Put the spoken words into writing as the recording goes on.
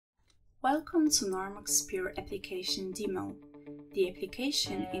Welcome to Narmox SPEAR application demo. The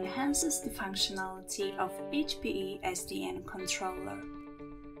application enhances the functionality of HPE SDN controller.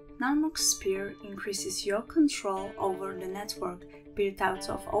 Narmox SPEAR increases your control over the network built out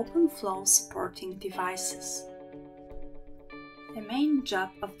of OpenFlow supporting devices. The main job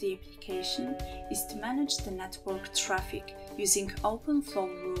of the application is to manage the network traffic using OpenFlow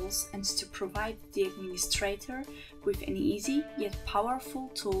rules and to provide the administrator with an easy yet powerful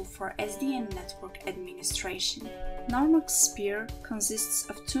tool for SDN network administration. Narmox SPEAR consists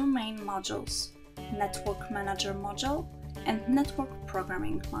of two main modules: Network Manager module and Network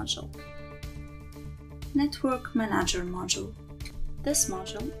Programming module. Network Manager module. This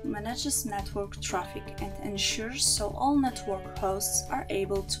module manages network traffic and ensures so all network hosts are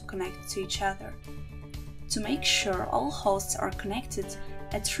able to connect to each other. To make sure all hosts are connected,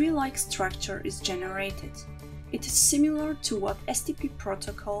 a tree-like structure is generated. It is similar to what STP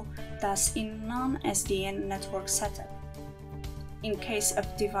protocol does in non-SDN network setup. In case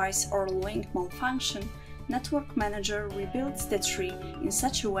of device or link malfunction, Network Manager rebuilds the tree in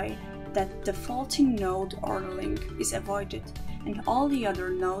such a way that the faulty node or link is avoided and all the other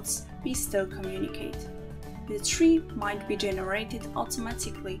nodes may still communicate. The tree might be generated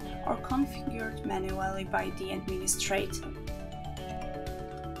automatically or configured manually by the administrator.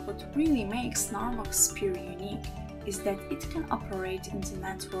 What really makes Narmox SPEAR unique is that it can operate in the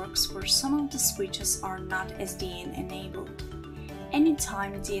networks where some of the switches are not SDN enabled.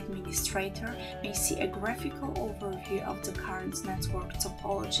 Anytime the administrator may see a graphical overview of the current network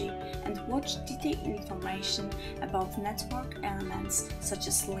topology and watch detailed information about network elements such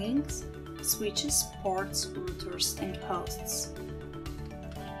as links, switches, ports, routers, and hosts.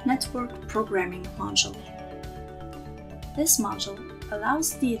 Network Programming module. This module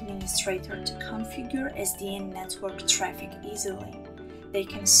allows the administrator to configure SDN network traffic easily. They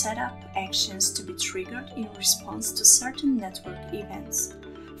can set up actions to be triggered in response to certain network events.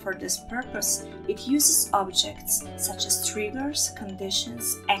 For this purpose, it uses objects such as triggers,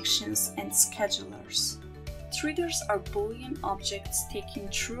 conditions, actions, and schedulers. Triggers are Boolean objects taking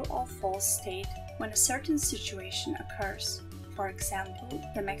true or false state when a certain situation occurs. For example,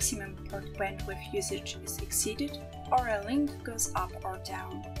 the maximum port bandwidth usage is exceeded or a link goes up or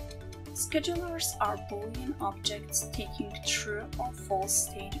down. Schedulers are Boolean objects taking true or false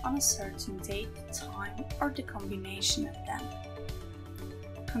state on a certain date, time, or the combination of them.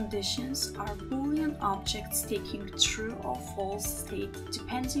 Conditions are Boolean objects taking true or false state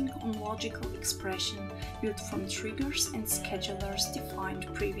depending on logical expression built from triggers and schedulers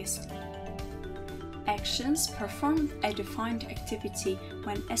defined previously. Actions perform a defined activity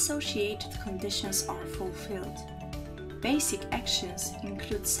when associated conditions are fulfilled. Basic actions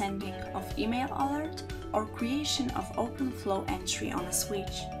include sending of email alert or creation of OpenFlow entry on a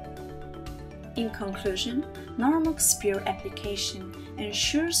switch. In conclusion, Narmox SPEAR application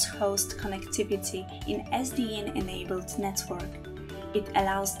ensures host connectivity in SDN-enabled network. It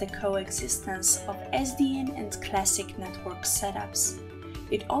allows the coexistence of SDN and classic network setups.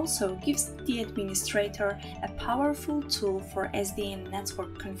 It also gives the administrator a powerful tool for SDN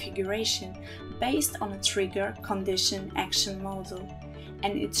network configuration based on a trigger, condition, action model,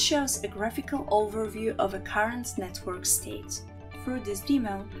 and it shows a graphical overview of a current network state. Through this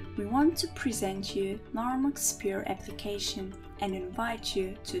demo, we want to present you Narmox SPEAR application and invite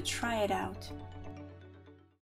you to try it out.